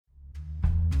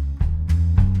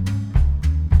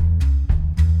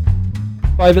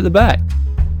Five at the back.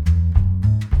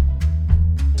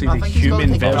 See the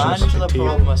human version of the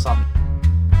tail.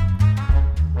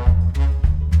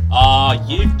 Oh,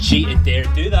 you've cheated there.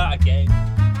 Do that again.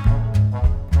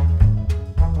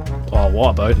 Oh,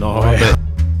 what about Norway?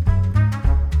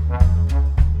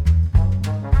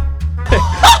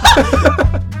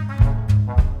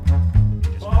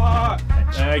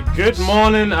 Good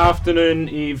morning, afternoon,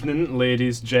 evening,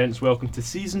 ladies, gents. Welcome to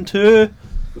season 2.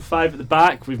 With Five at the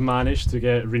back. We've managed to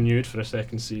get renewed for a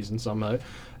second season somehow.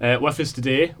 With us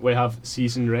today, we have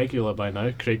season regular by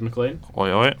now, Craig McLean.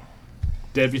 Oi, oi.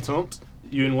 Debutante,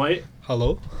 Ewan White.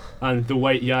 Hello. And the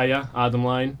White Yaya, Adam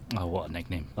Lyon. Oh, what a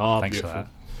nickname. Oh, Thanks beautiful.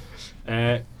 for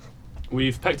that.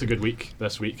 We've picked a good week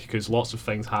this week because lots of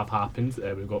things have happened.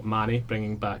 We've got Manny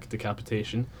bringing back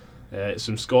decapitation,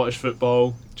 some Scottish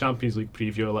football, Champions League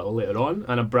preview a little later on,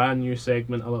 and a brand new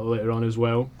segment a little later on as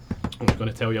well. I'm going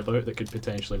to tell you about that could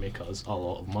potentially make us a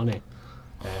lot of money.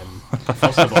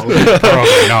 First of all,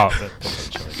 Probably not, but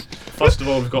potentially. First of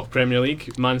all, we've got Premier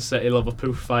League. Man City,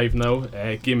 Liverpool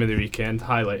 5-0. Game of the weekend,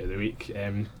 highlight of the week.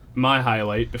 My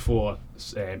highlight before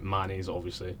Manny's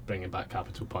obviously bringing back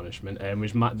capital punishment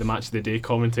was the match of the day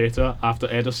commentator after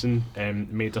Ederson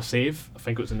made a save. I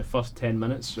think it was in the first 10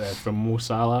 minutes from Mo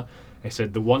Salah. He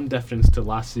said the one difference to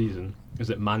last season is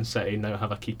that Man City now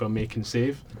have a keeper making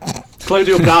save.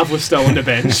 Claudio Bravo's still on the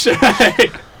bench.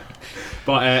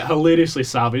 But hilariously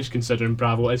savage considering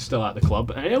Bravo is still at the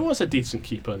club. He was a decent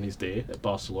keeper in his day at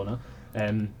Barcelona.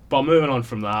 But moving on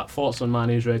from that, thoughts on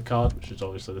Mane's red card, which is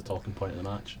obviously the talking point of the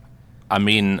match. I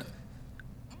mean,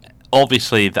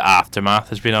 obviously the aftermath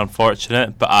has been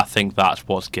unfortunate, but I think that's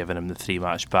what's given him the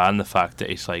 3-match ban. The fact that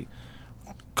he's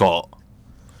got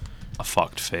a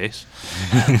fucked face.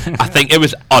 I think it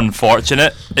was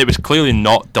unfortunate. It was clearly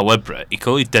not deliberate. He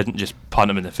clearly didn't just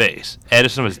punt him in the face.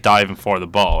 Ederson was diving for the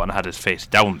ball and had his face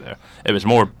down there. It was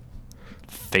more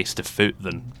face to foot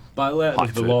than by letter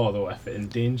of the foot. law, though, if it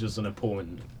endangers an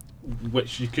opponent,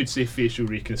 which you could say facial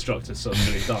reconstructive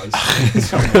surgery does,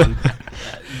 someone,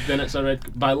 then it's a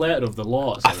red. By letter of the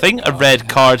law, it's I think a red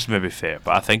card's maybe fair,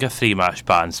 but I think a 3-match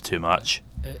ban's too much.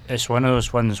 It's one of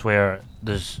those ones where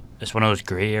it's one of those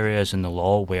grey areas in the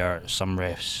law where some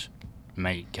refs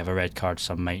might give a red card,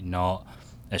 some might not.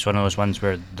 It's one of those ones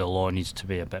where the law needs to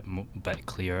be a bit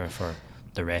clearer for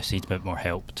the refs, need a bit more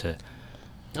help to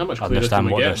how much clearer understand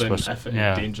can we what get they're than if it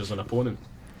endangers an opponent?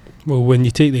 Well, when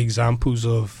you take the examples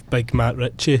of Big Matt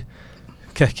Ritchie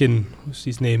kicking, what's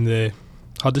his name, the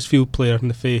Huddersfield player in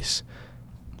the face,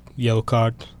 yellow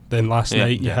card. Then last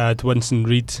night you had Winston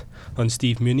Reid on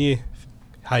Steve Mounier,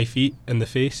 high feet in the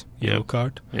face, yellow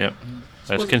card. Yep.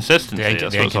 There's consistency. The That's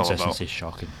what it's all inconsistency about. is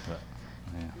shocking. But,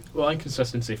 yeah. Well,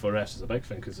 inconsistency for refs is a big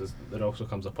thing because there also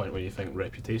comes a point where you think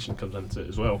reputation comes into it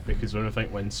as well. Because when I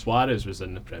think when Suarez was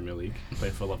in the Premier League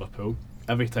playing for Liverpool,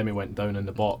 every time he went down in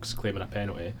the box claiming a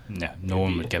penalty, no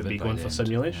one would give it. Be going for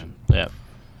simulation. Yeah.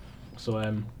 So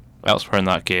Elsewhere in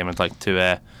that game, I'd like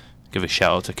to give a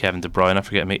shout out to Kevin De Bruyne. I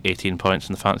forget, made 18 points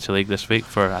in the Fantasy League this week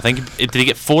for, I think, did he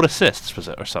get 4 assists, was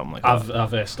it, or something like that?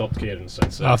 I've stopped caring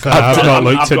since. I've not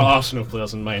looked I've got Arsenal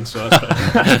players in mind, so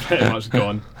that's pretty much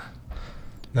gone.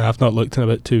 No, I've not looked in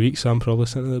about 2 weeks, so I'm probably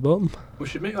sitting at the bottom. We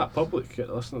should make that public, get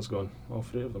the listeners going, all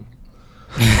 3 of them.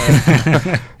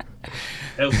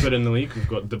 Elsewhere in the league, we've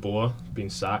got De Boer being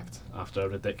sacked after a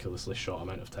ridiculously short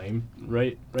amount of time.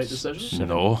 Right decision?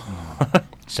 No.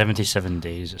 77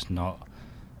 days, it's not.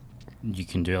 You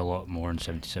can do a lot more in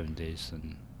 77 days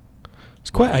than. It's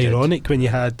quite what he did. ironic when you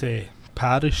had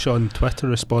Parish on Twitter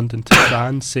responding to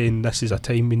fans saying this is a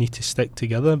time we need to stick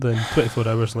together, then 24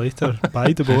 hours later,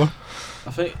 bye De Boer.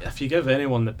 I think if you give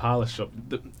anyone the Palace job,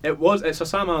 it's a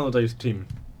Sam Allardyce team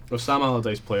with Sam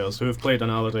Allardyce players who have played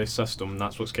an Allardyce system, and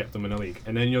that's what's kept them in the league.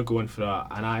 And then you're going for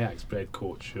an Ajax-bred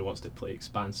coach who wants to play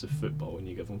expansive football, and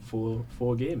you give him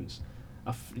four games.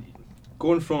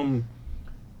 Going from,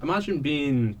 imagine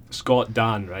being Scott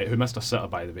Dan, right, who missed a sitter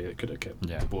by the way that could have kept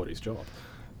De Boer's job.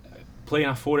 Playing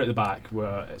a 4 at the back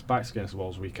where it's backs against the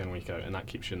walls week in, week out, and that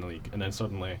keeps you in the league. And then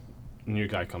suddenly a new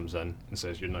guy comes in and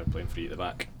says you're now playing 3 at the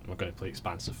back, we're going to play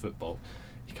expansive football.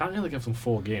 You can't really give them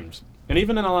 4 games. And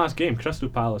even in the last game, Crystal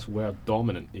Palace were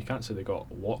dominant. You can't say they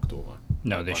got walked over.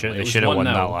 No, they should have won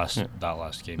that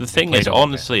last game. The thing is,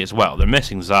 honestly, as well, they're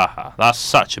missing Zaha. That's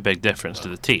such a big difference to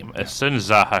the team. As soon as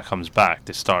Zaha comes back,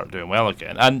 they start doing well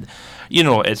again. And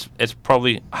it's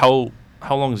probably how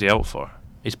long is he out for?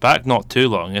 He's back not too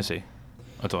long, is he?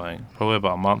 I don't think. Probably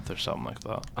about a month or something like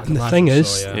that. And the thing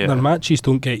is, their matches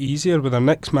don't get easier, with their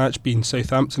next match being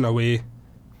Southampton away,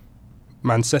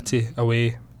 Man City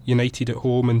away, United at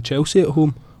home and Chelsea at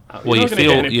home. Well,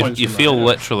 you feel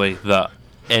literally that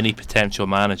any potential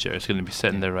manager is going to be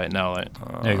sitting there right now like,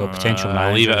 There you go, potential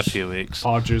I'll leave it a managers. few weeks.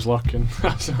 Pardew's lurking.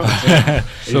 That's what I'm saying.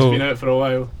 He's So- been out for a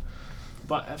while.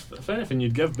 But if anything,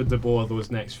 you'd give De Boer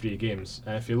those next 3 games.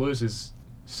 And if he loses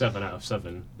 7 out of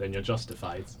 7, then you're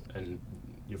justified. And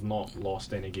you've not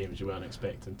lost any games you weren't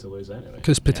expecting to lose anyway.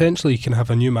 Because potentially you can have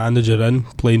a new manager in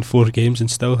playing 4 games and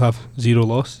still have 0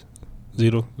 loss.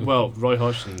 0. Well, Roy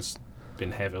Hodgson's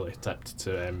been heavily tipped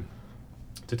to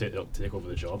take over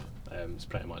the job. It's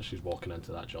pretty much he's walking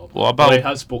into that job. What about- Well, he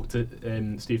has spoke to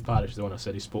Steve Parish, the one I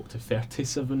said he spoke to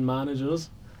 37 managers.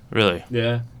 Really?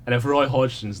 Yeah, and if Roy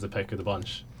Hodgson's the pick of the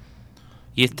bunch,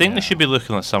 You'd think Yeah. they should be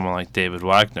looking at someone like David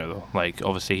Wagner, though. Like,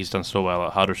 obviously, he's done so well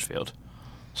at Huddersfield.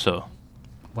 So,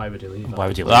 why would he leave? Why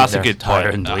would you? that's a leave good there? Higher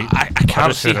point. in the league. I can't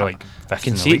Huddersfield see. are like I fifth can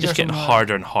in the see it league just or getting something like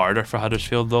harder and harder for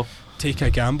Huddersfield, though. Take a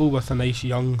gamble with a nice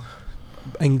young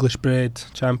English-bred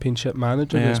Championship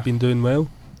manager Yeah. that's been doing well.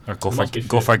 that. Or go It for must be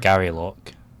go fair. for Gary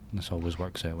Locke. This always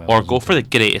works out well. Or doesn't go it? for the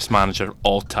greatest manager of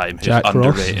all time, who's Jack Ross.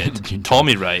 underrated.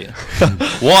 Tommy Wright.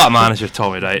 What a manager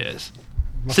Tommy Wright is.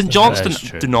 St Johnston That is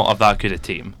true. do not have that good a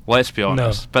team, let's be No.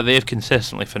 honest. But they've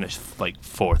consistently finished like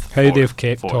fourth. How fourth, they've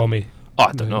kept fourth. Tommy. Oh,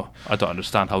 I don't No. know. I don't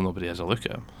understand how nobody has a look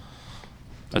at him.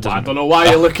 I don't know why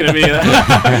you're looking at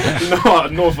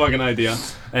me. No fucking idea.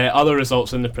 Other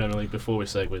results in the Premier League before we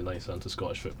segue nice onto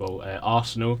Scottish football.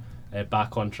 Arsenal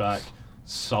back on track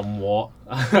somewhat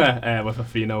with a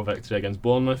 3-0 victory against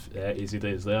Bournemouth. Easy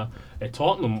days there.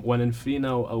 Tottenham winning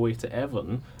 3-0 away to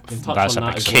Everton. We can touch That's on a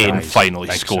that big as surprise. well. Kane finally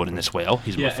Big scoring surprise. as well.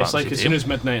 He's Yeah, my it's like fantasy as soon team. as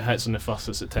midnight hits on the 1st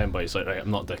of September, he's like, right,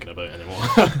 I'm not dicking about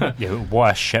anymore. Yeah,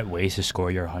 what a shit way to score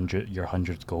your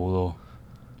 100th goal though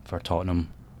for Tottenham.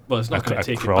 Well, it's not A- going a to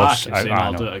take cross, it back and say, I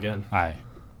I'll know. do it again. Aye,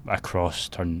 a cross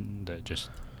turn that just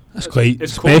That's quite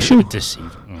it's special. deceiving.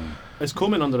 It's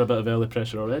coming under a bit of early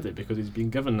pressure already because he's been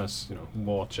given this,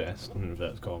 war chest in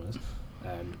inverted commas.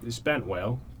 He's spent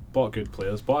well, bought good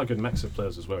players, bought a good mix of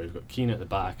players as well. You've got Keane at the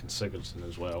back and Sigurdsson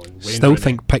as well. And Wayne Still Rooney.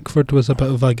 think Pickford was a bit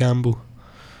of a gamble.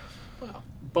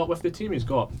 But with the team he's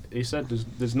got, he said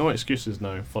there's no excuses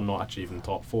now for not achieving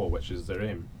top 4, which is their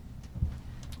aim.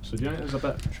 So do you think there's a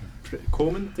bit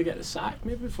Coleman to get the sack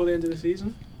maybe before the end of the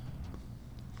season?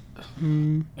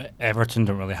 Everton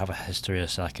don't really have a history of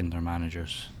sacking their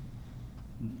managers.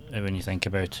 When you think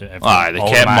about it, Aye, they all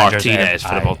kept the managers Martinez for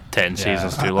aye, about 10 yeah.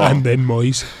 seasons too And long. then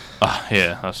Moyes.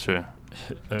 Yeah, that's true.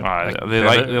 Uh, Aye, like,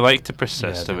 they like to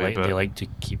persist yeah, a wee bit. they like to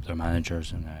keep their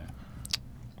managers and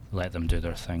let them do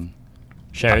their thing.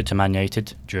 Shout out to Man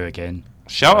United, drew again.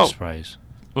 Shout What a out. surprise.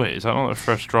 Wait, is that not their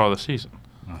first draw of the season?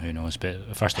 Oh, who knows?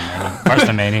 But first of many. First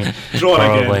of many. Draw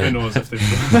again, probably. who knows if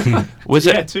they Was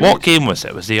Yeah, it 2 what weeks. game was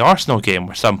it? Was the Arsenal game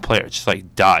where some player just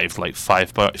like dived like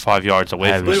 5 yards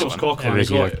away I from I believe it was someone? Coquelin. It was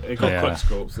He got, either- he got yeah. quick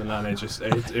scopes and then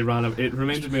it ran. It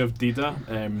reminded me of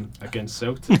Dida against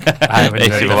Celtic. Aye, when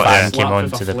Basically the what, fan yeah. came Slapped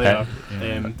with onto a the flare,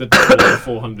 pit. did the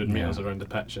 400 Yeah. metres around the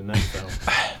pitch and then fell.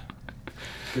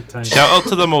 Good time. Shout out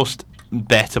to the most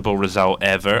bettable result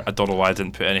ever. I don't know why I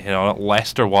didn't put anything on it.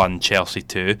 Leicester 1, Chelsea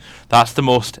 2. That's the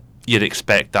most you'd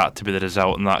expect that to be the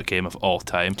result in that game of all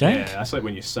time. Okay. Yeah, that's like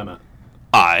when you sim it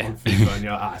Aye. on FIFA and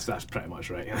you're that's pretty much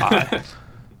right.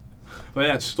 But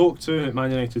yeah, Stoke 2,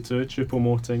 Man United 2,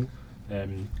 Choupo-Moting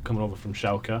coming over from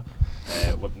Schalke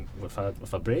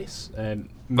with a brace.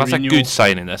 That's a Mourinho- good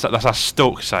signing. That's a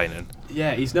Stoke signing.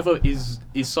 Yeah,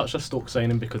 he's such a Stoke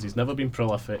signing because he's never been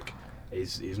prolific.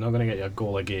 He's not going to get you a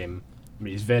goal a game. I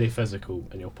mean, he's very physical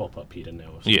and he'll pop up here and there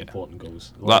with some Yeah. important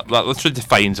goals. That literally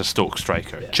defines a Stoke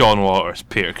striker. Yeah. John Waters,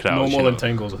 Peter Crouch. no you more know. than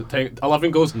 10 goals. 11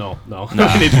 goals? No. Nah.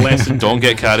 He needs less than Don't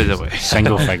get carried away.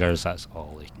 Single figures, that's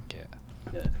all they can get.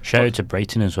 Yeah. Shout out to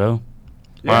Brighton as well.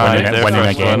 Aye, winning they're winning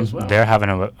first again. as well. They're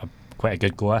having quite a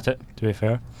good go at it, to be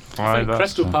fair. I think Aye,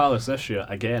 Crystal so. Palace this year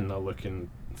again are looking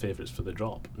favourites for the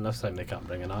drop, and this time they can't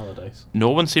bring in Allardyce.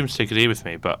 No one seems to agree with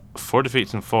me, but 4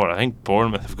 defeats in 4, I think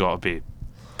Bournemouth have got to be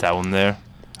down there.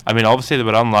 I mean, obviously they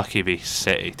were unlucky v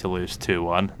City to lose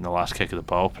 2-1 in the last kick of the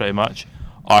ball, pretty much.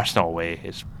 Arsenal away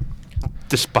is,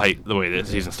 despite the way the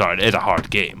season started, is a hard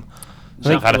game. So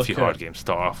I I've had a look few at- hard games to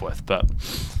start off with, but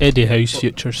Eddie Howe's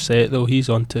future's set though. He's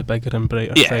on to bigger and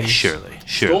brighter yeah, things. surely.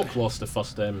 Stoke lost the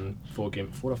first 4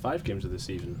 or 5 games of the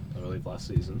season, I believe, last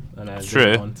season, and then True. they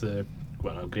went on to go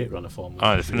on a great run of form.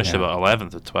 Oh, they finished Yeah. about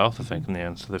 11th or 12th, I think, in the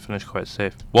end, so they finished quite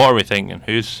safe. What are we thinking?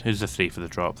 Who's the 3 for the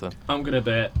drop then? I'm going to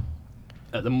bet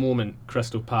at the moment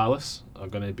Crystal Palace are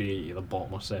going to be either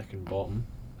bottom or second bottom.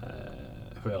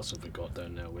 Who else have we got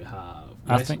down there? We have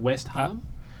I think- West Ham.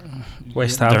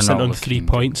 West They're Ham not sitting on looking 3 good.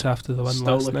 points after the win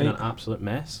Still last looking night. an absolute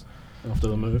mess after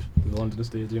the move to the London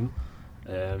Stadium.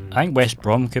 I think West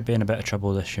Brom could be in a bit of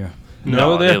trouble this year.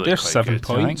 No, they they're look quite 7 good.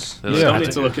 points. They You look still I need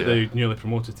think to look at yeah. the newly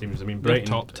promoted teams. I mean, They're Brighton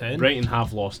top 10. Brighton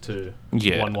have lost to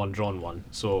Yeah. 1-1, drawn 1.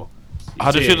 So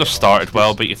Huddersfield have started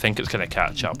well, but you think it's going to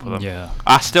catch up with them. Yeah.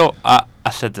 I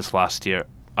said this last year.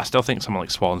 I still think someone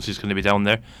like Swansea's going to be down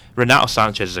there. Renato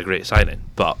Sanchez is a great signing,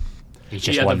 but He's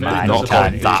He just had a one very man. good He can't-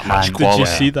 performance. that he much can't- Did you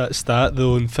quality. see that stat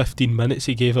though? In 15 minutes,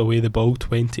 he gave away the ball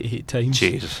 28 times.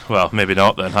 Jesus. Well, maybe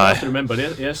not then. you have to Hi. remember, he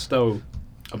is still,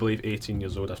 I believe, 18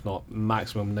 years old, if not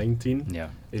maximum 19. Yeah.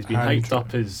 He's been And- hyped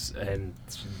up as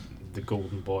the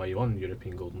golden boy. He won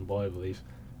European golden boy, I believe.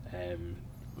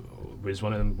 Was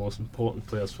one of the most important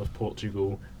players for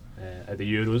Portugal at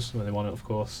the Euros when they won it, of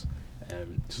course. So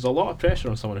there's a lot of pressure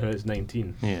on someone who is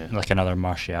 19. Yeah. Like another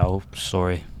Martial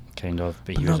story, kind of.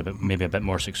 But he was maybe a bit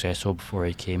more successful before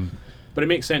he came. But it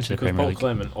makes sense To the because Premier Paul League.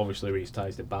 Clement obviously raised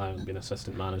ties to Bayern, been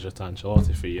assistant manager to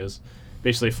Ancelotti for years.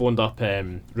 Basically phoned up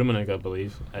Rummenigge, I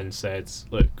believe, and said,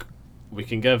 look, we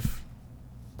can give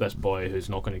this boy who's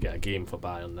not going to get a game for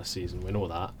Bayern this season, we know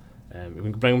that. We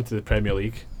can bring him to the Premier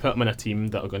League, put him in a team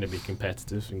that are going to be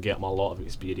competitive and get him a lot of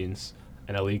experience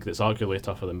in a league that's arguably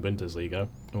tougher than Bundesliga.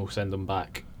 And we'll send him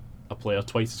back a player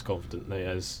twice as confident than he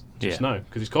is just Yeah. now.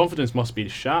 Because his confidence must be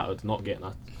shattered not getting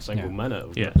a single Yeah. minute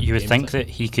of Yeah. You would games think in. that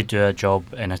he could do a job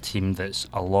in a team that's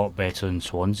a lot better than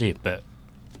Swansea, but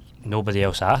nobody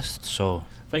else asked, so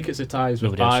I think it's the ties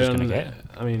with Nobody else is Bayern. gonna get it.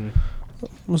 I mean,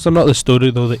 Was there not the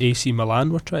story though that AC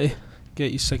Milan were trying to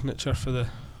get his signature for the?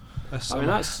 This I mean summer?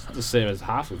 that's the same as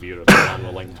half of Europe Milan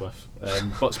were linked with.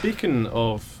 But speaking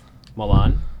of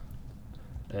Milan,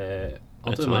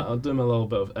 I'll do Italy. my little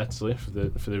bit of Italy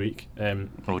for the week.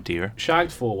 Oh dear.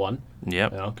 Shagged 4-1.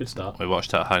 Yep. Yeah, good start. We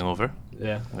watched that Hangover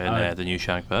Yeah, in the new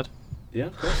Shankpad. yeah,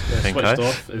 of course. Pink Switched eye.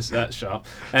 off. Is that sharp?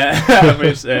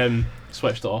 Was,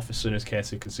 switched it off as soon as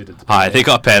Kessie conceded. the Hi, penalty. they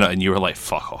got a penalty and you were like,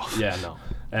 fuck off. Yeah,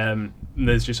 no.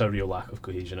 There's just a real lack of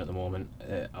cohesion at the moment.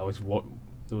 There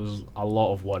was a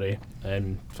lot of worry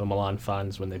for Milan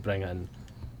fans when they bring in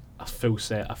a full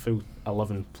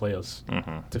 11 players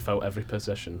Hmm. to fill every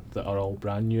position that are all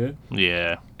brand new.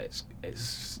 Yeah.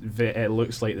 It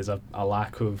looks like there's a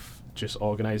lack of just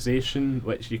organisation,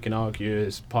 which you can argue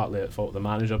is partly at fault of the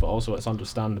manager, but also it's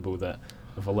understandable that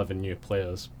with 11 new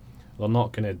players, they're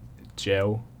not going to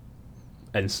gel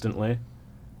instantly.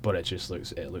 But it just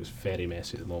looks very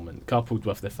messy at the moment. Coupled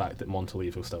with the fact that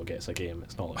Montalivo still gets a game,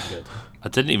 it's not looking good. I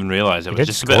didn't even realise it He was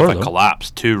did just a bit of score, a though. collapse.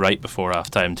 2 right before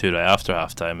half time, 2 right after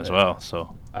half time as Yeah. well.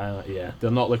 So Yeah, they're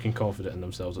not looking confident in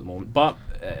themselves at the moment. But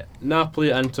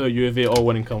Napoli, Inter, Juve all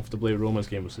winning comfortably. Roma's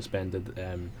game was suspended.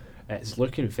 It's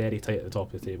looking very tight at the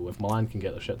top of the table. If Milan can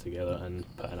get their shit together and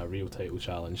put in a real title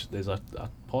challenge, there's a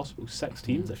possible 6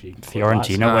 teams if you.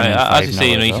 Fiorentina as winning you 5-0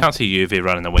 say, as you well. can't see Juve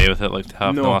running away with it like they have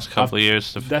in the No, last couple of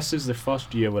years. This is the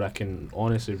first year where I can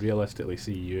honestly, realistically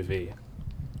see Juve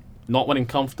not winning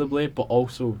comfortably, but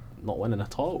also not winning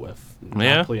at all. If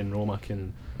Yeah. Napoli and Roma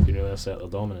can really assert their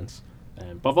dominance.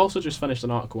 But I've also just finished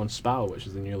an article on Spal, which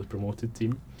is the newly promoted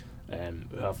team,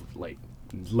 who have like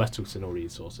little to no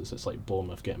resources. It's like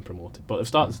Bournemouth getting promoted, but they've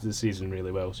started the season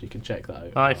really well, so you can check that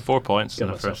out. Aye, 4 points Give in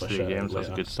the myself first a 3 shout out games. That's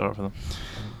a later. good start for them.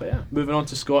 But yeah, moving on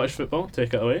to Scottish football.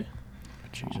 Take it away.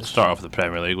 Jesus. Start off with the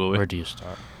Premier League, will we? Where do you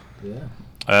start?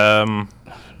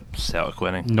 Celtic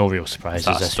winning. No real surprises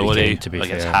That this story weekend, to be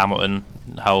against fair. Hamilton.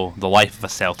 How the life of a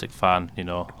Celtic fan,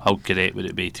 how great would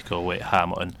it be to go away to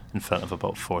Hamilton in front of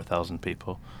about 4,000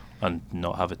 people and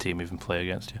not have a team even play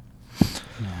against you?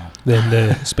 Then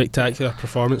the spectacular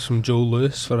performance from Joe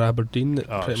Lewis for Aberdeen that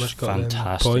Oh, pretty it's much got them the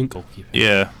fantastic point. goalkeeper.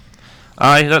 Yeah.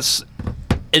 Aye, that's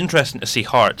interesting to see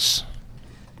Hearts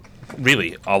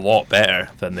really a lot better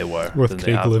than they were. With than Craig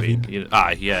they have Levine. been.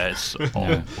 Aye, yeah, it's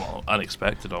Yeah. well,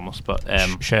 unexpected almost, but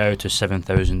Shout out to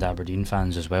 7,000 Aberdeen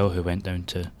fans as well who went down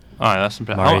to aye, that's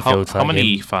impressive. How Murrayfield for that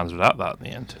many game. fans were at that in the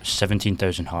end?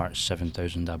 17,000 Hearts,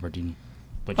 7,000 Aberdeen,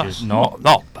 which That's is not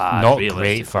bad. not realistically.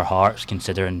 great for Hearts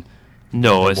considering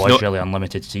No, there it's was not. really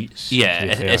unlimited seats. Yeah, to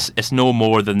be fair. it's no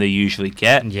more than they usually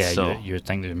get. Yeah, so you would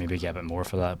think they would maybe get a bit more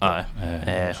for that, but aye.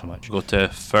 not so much. Go to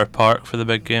Fir Park for the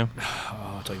big game.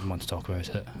 Oh, I don't even want to talk about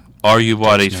it. Are you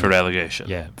worried no. for relegation?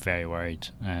 Yeah, very worried.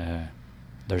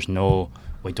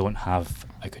 We don't have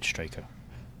a good striker.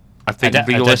 I think I did-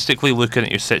 realistically, looking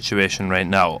at your situation right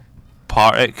now,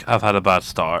 Partick have had a bad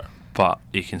start, but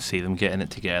you can see them getting it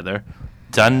together.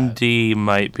 Dundee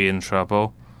might be in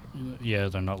trouble, Yeah,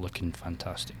 they're not looking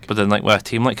fantastic. but then with a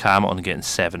team like Hamilton getting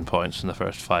 7 points in the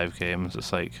first 5 games,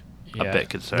 it's a bit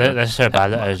concerning. This is how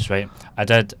bad it is, right? I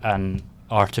did an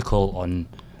article on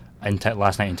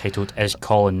last night entitled "Is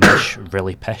Colin Nish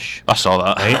Really Pish?" I saw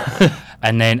that. Right,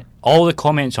 and then all the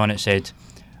comments on it said,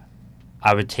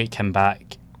 I would take him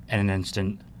back in an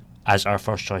instant as our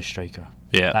first choice striker.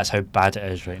 Yeah. That's how bad it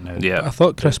is right now. Yeah. I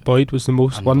thought Chris Boyd was the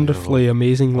most Unbelievable. wonderfully,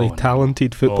 amazingly Oh, no.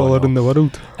 talented footballer no. in the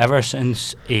world. Ever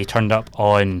since he turned up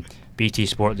on BT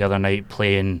Sport the other night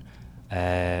playing,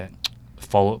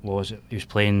 what was it? He was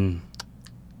playing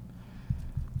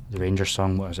the Rangers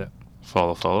song. What is it?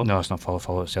 Follow. No, it's not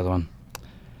Follow. It's the other one.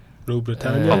 Rule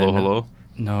Britannia. Hello.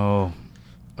 No,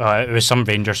 it was some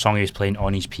Rangers song he was playing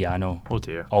on his piano. Oh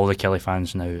dear. All the Kelly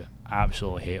fans now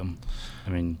absolutely hate him. I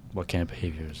mean, what kind of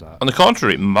behaviour is that? On the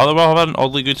contrary, Motherwell have had an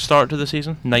oddly good start to the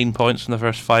season. 9 points in the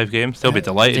first 5 games. They'll be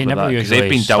delighted They with never that, 'cause usually they've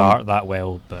been start down. that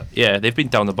well, but Yeah, they've been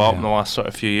down the bottom Yeah. the last sort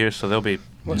of few years, so they'll be.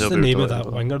 What's they'll the be name of delighted that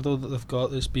with winger though that they've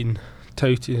got that's been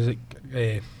touted? Is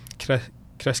it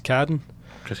Chris Cadden?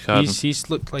 Chris Carden. He's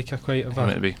looked like a quite of a.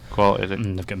 Maybe quality. Is it?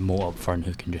 they've got Mo up front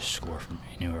who can just score from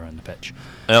anywhere on the pitch.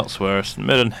 Elsewhere, St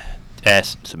Mirren,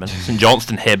 St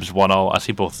Johnston, Hibs 1-1. I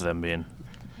see both of them being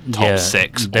top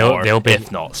 6, they'll be,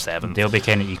 if not 7. They'll be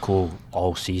kind of equal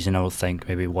all season, I would think.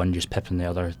 Maybe one just pipping the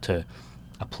other to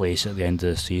a place at the end of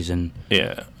the season.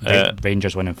 Yeah.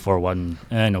 Rangers winning 4-1.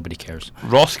 Nobody cares.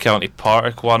 Ross County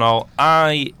Partick 1-1.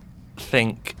 I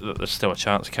think that there's still a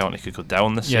chance County could go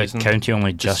down this Yeah, season. County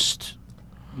only just.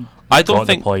 I don't got the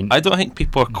think point. I don't think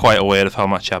people are quite aware of how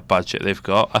much a budget they've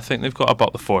got. I think they've got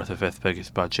about the 4th or 5th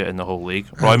biggest budget in the whole league.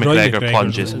 Roy McGregor McGregor's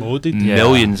plunges loaded. Yeah.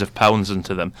 millions of pounds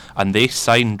into them, and they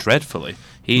sign dreadfully.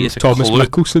 He is a Thomas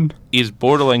Mickelson. He's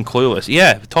borderline clueless.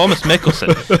 Yeah, Thomas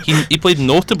Mickelson. he played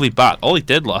notably bad. All he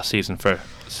did last season for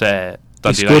Dundee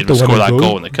scored United was the score winning that goal.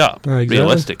 goal in the cup. Exactly.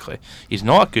 Realistically, he's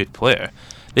not a good player.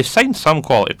 They've signed some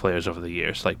quality players over the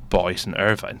years, like Boyce and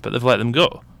Irvine, but they've let them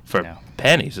go for Yeah.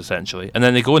 pennies, essentially. And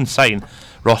then they go and sign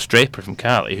Ross Draper from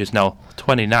Cali, who's now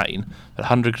 29 at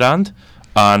 100 grand,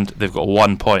 and they've got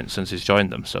 1 point since he's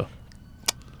joined them. So,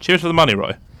 cheers for the money,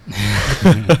 Roy.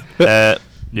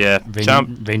 Yeah,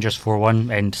 Rangers 4-1.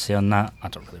 End to say on that. I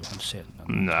don't really want to say it.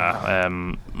 Nah, I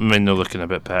mean they're looking a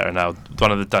bit better now.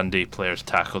 One of the Dundee players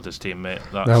tackled his teammate.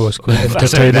 That was quite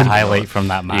That's the entertaining. highlight from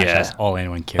that match. Yeah. That's all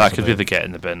anyone cares That could be about. the get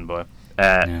in the bin, boy.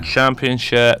 Yeah.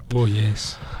 Championship. Oh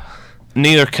yes.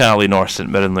 Neither Cali nor St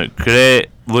Mirren looked great.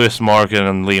 Lewis Morgan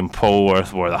and Liam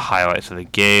Polworth were the highlights of the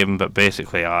game, but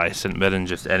basically, St Mirren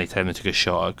just any time they took a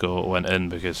shot at goal, it went in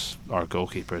because our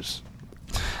goalkeepers.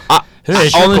 Who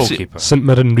is your honestly- goalkeeper? St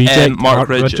Mirren reject Mark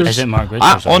Ridges. Is it Mark Ridges?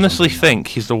 I or something honestly like that? think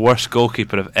he's the worst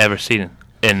goalkeeper I've ever seen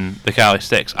in the Cali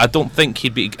Sticks. I don't think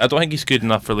he's good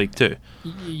enough for League Two.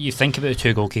 You think about the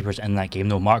two goalkeepers in that game,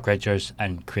 though, Mark Ridgers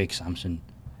and Craig Sampson.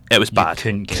 It was You bad.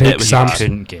 couldn't get Craig it. Sampson. You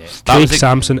couldn't get it. That Craig was a-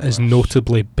 Sampson is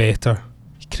notably better.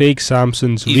 Craig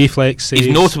Sampson's reflex saves.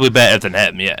 He's notably better than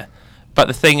him, yeah. But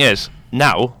the thing is,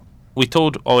 now, we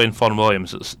told Owen Vaughan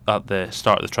Williams at the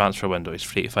start of the transfer window he's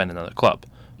free to find another club,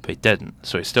 but he didn't,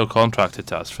 so he's still contracted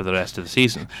to us for the rest of the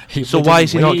season. He So wouldn't why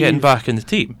is he not getting leave. back in the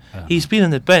team? He's been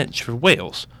on the bench for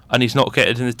Wales, and he's not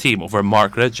getting in the team over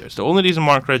Mark Ridgers. The only reason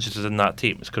Mark Ridgers is in that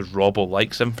team is because Robbo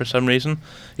likes him for some reason.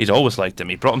 He's always liked him.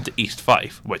 He brought him to East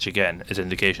Fife, which again is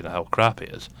indication of how crap he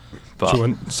is. Do you But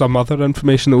want some other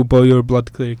information that will boil your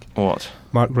blood, Craig? what?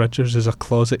 Mark Ridgers is a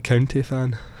closet county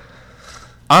fan.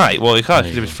 Alright, well, he can't, 'cause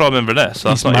There he you was from Inverness, so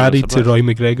He's that's not even a married to surprise. Roy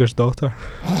McGregor's daughter.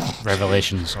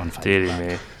 Revelations on Five. Deary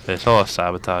me. It's all a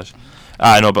sabotage.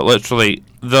 I know, but literally,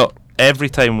 every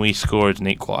time we scored and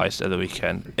equalised at the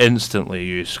weekend, instantly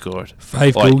you scored.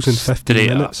 5 Like, goals in 15 straight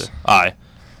minutes. After. Aye.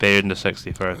 Baird in the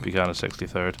 61st, began the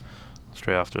 63rd.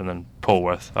 Straight after, and then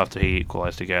Polworth after he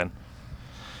equalised again.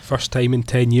 First time in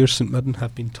 10 years St Mirren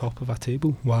have been top of a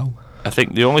table. Wow. I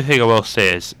think the only thing I will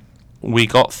say is we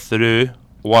got through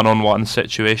one-on-one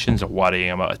situations a worrying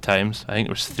amount of times. I think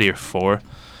it was 3 or 4.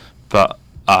 But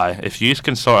if you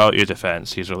can sort out your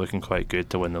defence, these are looking quite good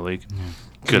to win the league.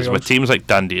 Because with teams like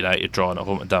Dundee United drawing at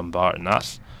home to Dumbarton,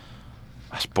 that's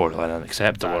borderline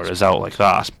unacceptable. A result like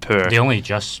that, that's poor. They only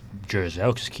just drew as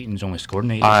well because Keaton's only scored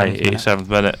in 87th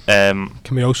minute.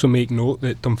 Can we also make note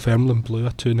that Dunfermline blew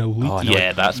a 2-0 lead? Oh, I know.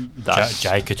 Yeah, that's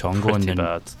Jai Katongo in pretty the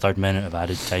bad. 3rd minute of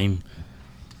added time.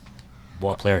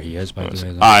 What a player he is, by the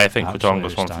way. though. I think Absolutely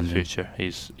Kotonga's one for the outstanding. future.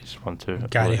 He's one too.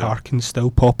 Gary Harkin's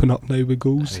still popping up now with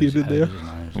goals here and there.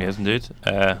 Yes, indeed.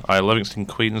 Livingston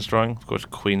Queens drawing. Of course,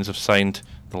 Queens have signed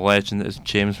the legend that is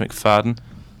James McFadden.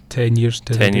 10 years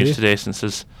to 10 the years day. today since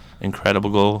his incredible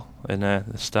goal in the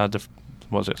Stade de...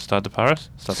 What was it? Stade de Paris?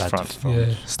 Stade de Stade de France.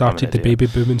 Yeah, started the idiot. baby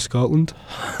boom in Scotland.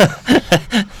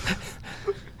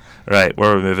 Right,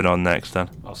 where are we moving on next then?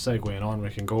 I'll segueing on. We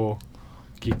can go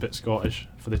keep it Scottish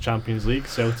for the Champions League.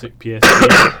 Celtic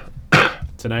PSG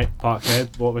tonight.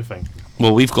 Parkhead. What do we think?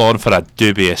 Well, we've gone for a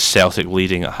dubious Celtic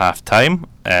leading at half time.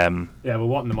 Yeah, we're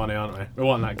wanting the money, aren't we? We're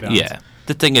wanting that grand. Yeah.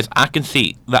 the thing is, I can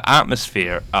see the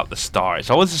atmosphere at the start. It's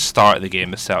always the start of the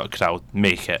game the Celtic crowd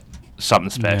make it something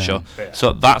special. Yeah.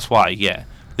 So that's why,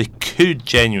 they could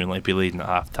genuinely be leading at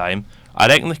half time. I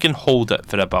reckon they can hold it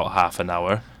for about half an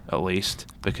hour at least,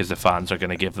 because the fans are going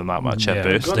to give them that much a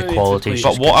boost. The quality.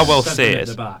 But what I will Seven say at is,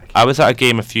 the back. I was at a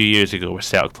game a few years ago where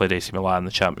Celtic played AC Milan in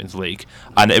the Champions League,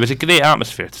 and it was a great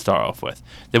atmosphere to start off with.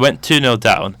 They went 2-0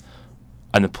 down,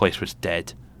 and the place was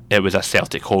dead. It was a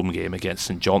Celtic home game against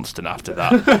St Johnstone after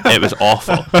that. It was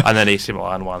awful. And then AC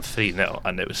Milan won 3-0,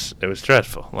 and it was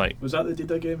dreadful. Like, Was that the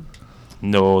Dida game?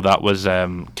 no, that was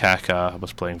Kaká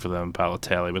was playing for them,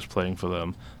 Balotelli was playing for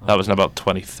them. That was in about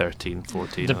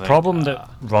 2013-14. The problem that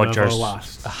Rodgers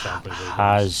last Champions League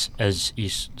has is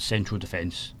his central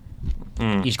defence.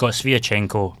 Mm. He's got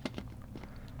Sviatchenko,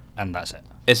 and that's it.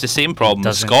 It's the same problem with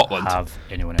Doesn't Scotland. have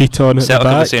anyone else. Beat on at the Celtic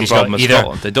have the back. same He's problem got as either-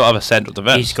 Scotland. They don't have a central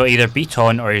defence. He's got either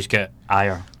Beaton or he's got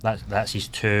Ayer. That's his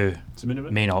two Ziminovic?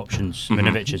 main options. Mhm.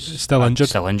 Minovic is Still injured.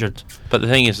 Still injured. But the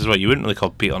thing is, as well, you wouldn't really call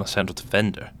Pete on a central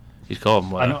defender. He's called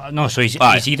him. No, so he's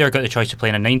either got the choice of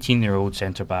playing a 19-year-old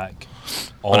centre back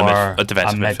or a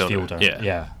defensive midfielder.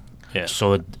 midfielder. Yeah.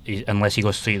 So unless he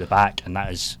goes straight at the back, and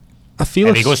that is, I feel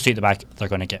if he if, goes straight at the back, they're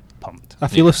going to get pumped. I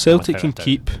feel if Celtic Without can a doubt.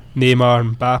 keep Neymar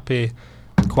and Mbappe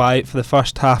quiet for the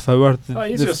first half hour, Oh,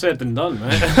 easier said than done,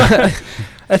 mate.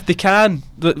 if they can,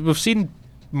 we've seen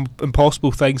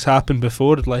impossible things happen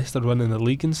before, Leicester winning the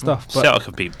league and stuff. But Celtic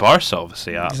have beat Barca,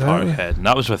 obviously, at Exactly. Parkhead, and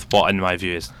that was with what, in my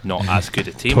view, is not as good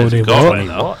a team Tony as they've got Watt. right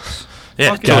now.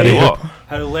 Yeah, Fucking Tony hell. Watt.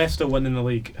 How Leicester winning the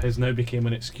league has now become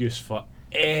an excuse for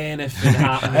anything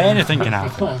happening. Anything can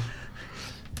happen.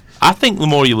 I think the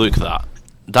more you look at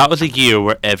that was a year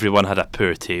where everyone had a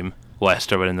poor team.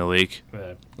 Leicester winning the league.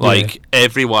 Yeah. Like,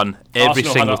 everyone, every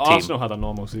single team. Arsenal had a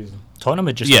normal season. Tottenham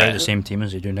had just about the same team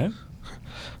as they do now.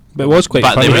 But it was quite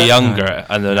But funny. they were younger,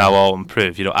 and they're now all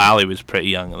improved. You know, Ali was pretty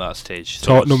young at that stage. so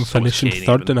Tottenham was finishing Kane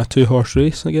third even. in a 2-horse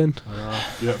race again.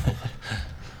 Beautiful.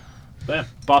 But yeah,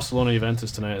 Barcelona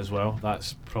Juventus tonight as well.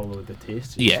 That's probably the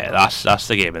taste. Yeah, that's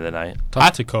the game of the night.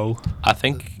 Tough to call. I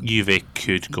think Juve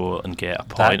could go and get a That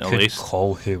point at could least.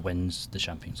 call who wins the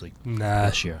Champions League Nah,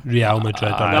 this year. Real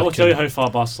Madrid. Ah, are That will tell you looking- how far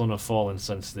Barcelona have fallen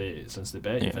since they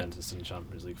bet Yeah. Juventus in the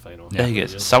Champions League final. The thing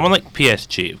is, someone like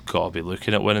PSG have got to be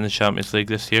looking at winning the Champions League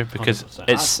this year because 100%. it's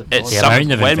That's the it's The some, amount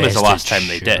they've when was the invested, last time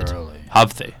they did? surely.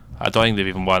 Have they? I don't think they've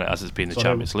even won it as it's been the So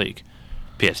Champions League.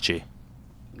 PSG.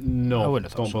 I No, wouldn't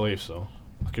have thought don't so. believe so.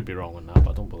 I could be wrong on that,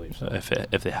 but I don't believe so.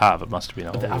 If they have, it must have been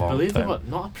a I long believe they time. were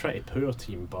not a pretty poor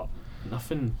team, but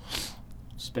nothing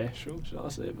special, shall I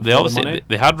say? They for the obviously money.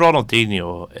 they had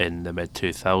Ronaldinho in the mid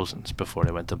 2000s before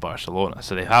he went to Barcelona,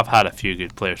 so they have had a few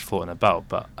good players floating about.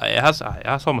 But it has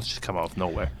almost just come out of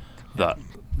nowhere that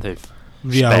they've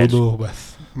Ronaldo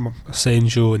with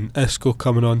Asenjo and Isco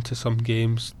coming on to some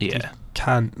games. yeah.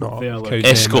 Can't not They are count looking-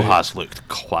 them Isco out. has looked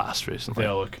class recently. They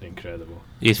are looking incredible.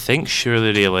 You think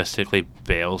surely realistically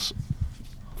Bale's,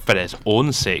 for his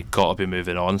own sake, got to be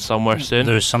moving on somewhere soon.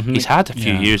 There's something He's had a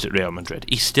few yeah. years at Real Madrid.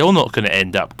 He's still not going to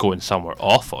end up going somewhere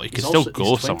awful. He could still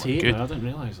go he's somewhere 28 good. now, I didn't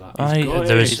realise that. Aye, got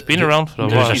there it. was- he's been around for a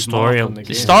there's while. a story Mark on the He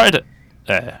game. started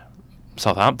at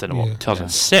Southampton in Yeah. what,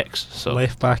 2006. So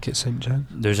Left back at St John.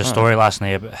 There's a story last night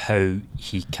about how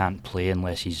he can't play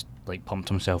unless he's like pumped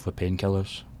himself with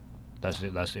painkillers. That's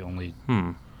the only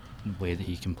way that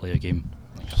he can play a game.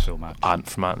 Like a full match. Ant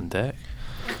from Ant and Deck.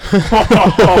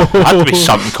 Had to be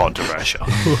something controversial.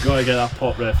 Gotta get that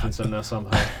pop reference in there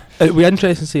somehow. It'll be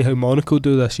interesting to see how Monaco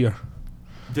do this year.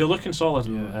 They're looking solid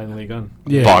in Ligue 1.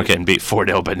 Yeah. Bar getting beat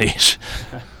 4-0 by Nice.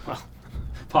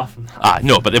 Apart from that.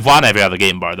 No, but they've won every other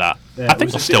game bar that. Yeah, I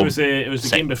think it they'll was, still. it was the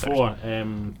second game or third.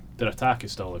 before. Their attack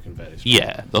is still looking very strong.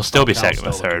 Yeah, they'll still be Cal's second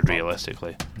or still looking third pumped.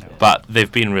 realistically, Yeah. but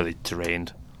they've been really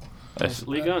drained.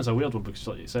 Ligue 1's a weird one because,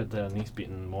 like you said there, Nice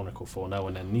beating Monaco 4-0,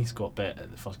 and then Nice got bet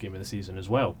at the first game of the season as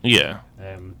well. Yeah,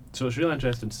 So it's really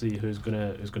interesting to see who's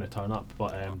gonna turn up.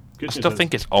 But good I news still is-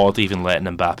 think it's odd even letting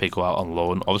Mbappe go out on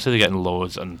loan. Obviously, they're getting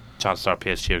loads, and chances are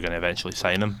PSG are going to eventually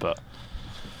sign him. But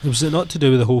Was it not to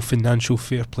do with the whole financial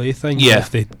fair play thing? Yeah. If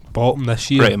they bought him this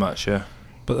year. pretty much, yeah.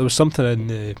 But there was something in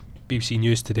the BBC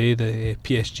News today that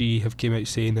PSG have came out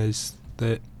saying is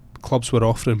that clubs were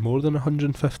offering more than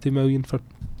 150 million for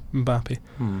Mbappe.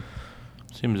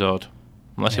 Seems odd,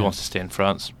 unless he Yeah. wants to stay in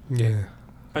France. Yeah.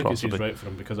 I think it seems possibly. right for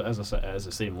him because it is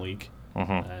the same league,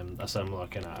 a similar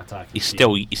kind of attack. He's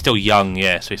still young,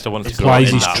 yeah. So he still wants It's to go why out is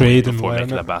in his that trade league and before learn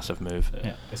making it. a massive move.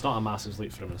 Yeah. It's not a massive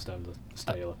leap for him in terms of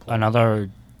style of play. Another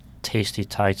tasty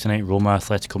tie tonight. Roma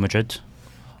Atletico Madrid.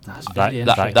 That's that- very that-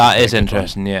 interesting. That is Very good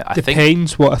interesting, yeah. I think.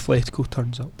 Depends what Atletico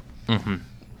turns up. Mhm.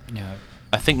 Yeah.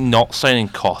 I think not signing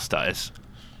Costa is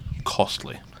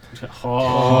costly.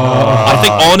 Oh.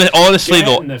 I think honestly Get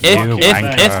though, in the if fucking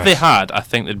if they thing. had, I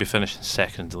think they'd be finishing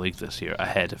second in the league this year,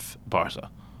 ahead of Barca.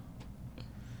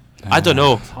 I don't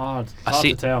know. It's hard. It's I hard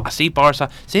see. to tell. I see Barca.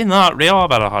 Saying that, Real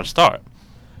have had a hard start.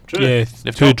 True. Yeah,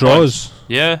 They've 2 got draws.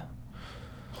 Yeah.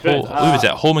 Good. Who was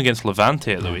it? Home against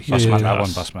Levante at the weekend. Yeah. That one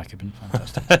That's- bus might have been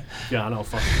fantastic. Yeah, I know.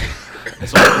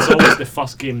 It's always the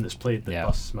first game that's played that Yeah.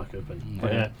 busts my coupon.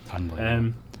 But yeah.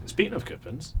 Unbelievable. Speaking of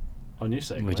coupons, our new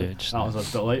segment. We did just That now. was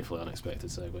a delightfully unexpected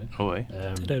segue. Oh, wait.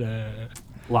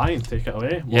 Lion, take it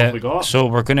away. What Yeah, have we got? so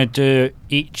we're going to do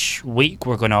each week,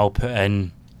 we're going to all put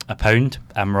in £1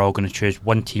 and we're all going to choose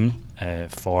one team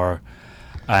for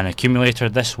an accumulator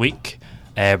this week.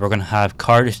 We're going to have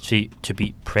Cardiff to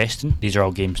beat Preston. These are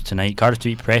all games tonight. Cardiff to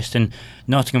beat Preston,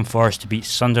 Nottingham Forest to beat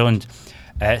Sunderland,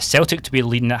 Celtic to be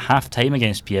leading at half-time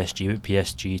against PSG, with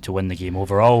PSG to win the game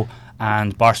overall,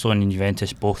 and Barcelona and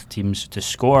Juventus, both teams to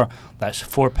score. That's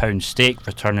 £4 stake,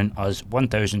 returning us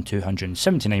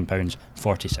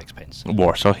 £1,279.46.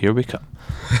 Warsaw, here we come.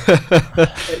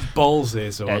 It's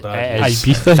ballsy, so It that is.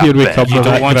 Ibiza, here we bet. come. You with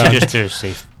don't that want to graph. just do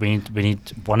safe. We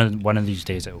need one of these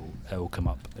days it will come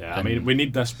up. Yeah, I mean, we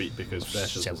need this week because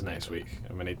Freshers is next week,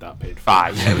 and we need that paid for.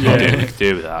 Yeah, we could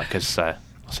do with that because saying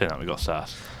that we got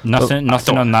sass. Nothing I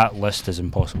thought- on that list is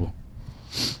impossible.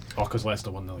 Oh, because Leicester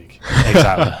won the league.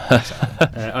 Exactly.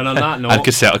 And on that And note,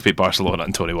 because Celtic beat Barcelona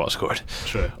and Tony Watt scored.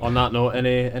 true. On that note,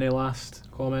 any last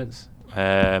comments?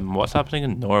 What's happening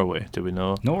in Norway? Do we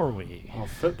know? Norway. Oh,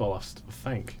 football, I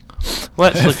think.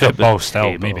 Let's look at the Football still,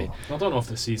 table. maybe. I don't know if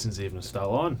the season's even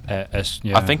still on. Yeah, I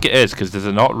think it is because does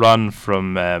it not run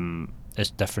from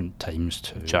it's different times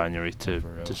to January to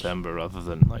Whatever else. December rather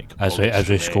than like as we August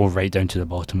to May? scroll right down to the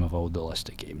bottom of all the list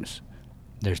of games.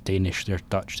 There's Danish, there's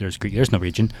Dutch, there's Greek, there's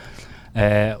Norwegian.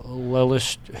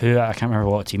 Lillis, who I can't remember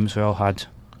what teams we all had.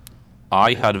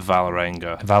 I had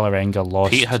Valerenga. Valerenga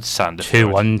lost Pete had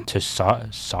Sandefjord. 2-1 to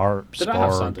Sarpsborg. Did I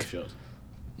have Sandefjord?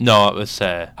 No, it was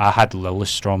I had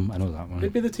Lillestrøm. I know that one.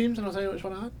 Maybe the teams, and I'll tell you which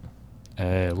one I had.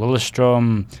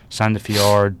 Lillestrøm,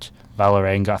 Sandefjord,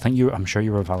 Valerenga. I'm sure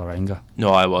you were Valerenga. no,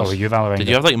 I was. Or were you Valerenga? Did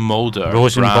you have like Mulder? or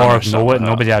Rosenborg? Brann or something like that?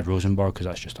 Nobody had Rosenborg because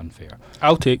that's just unfair.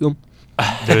 I'll take them.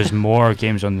 There's more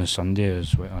games on the Sunday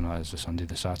as well. Oh no, it's the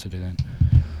Saturday then.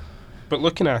 But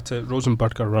looking at it,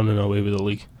 Rosenborg are running away with the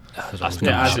league. That's That's always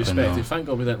gonna Yeah, as happen, expected. though. Thank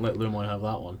God we didn't let Lumley have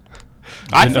that one.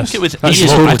 I Goodness. think it was That's his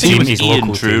Ian, local I think it team, was his Ian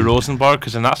local Drew team. Rosenborg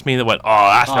because then that's me that went, oh,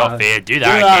 that's not fair. Do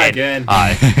that again.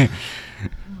 Aye.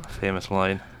 Famous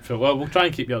line. So, well, we'll try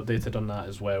and keep you updated on that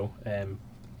as well.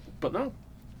 But no,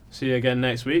 see you again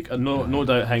next week. And no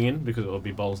doubt hanging because it'll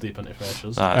be balls deep into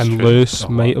Freshers. That's And true. Lewis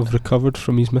might have recovered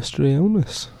from his mystery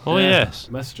illness. Oh yes,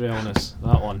 Mystery illness,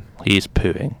 that one. he's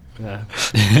pooing. Yeah,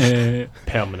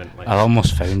 permanently. I've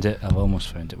almost found it.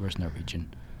 Where's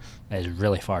Norwegian? It's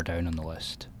really far down on the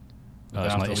list. We're No,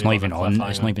 gonna have to it's leave not it even on a on. cliffhanger.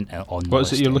 It's not even on. the What is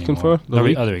it list you're looking anymore. for? The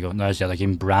league? There we go. There's the other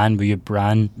game. Bran. Were you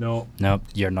Bran? No. No,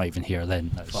 you're not even here then.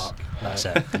 Fuck. That's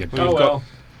it. You're Oh done. well.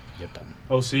 You're done.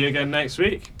 We'll see you again next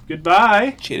week.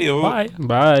 Goodbye. Cheerio. Bye.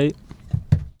 Bye.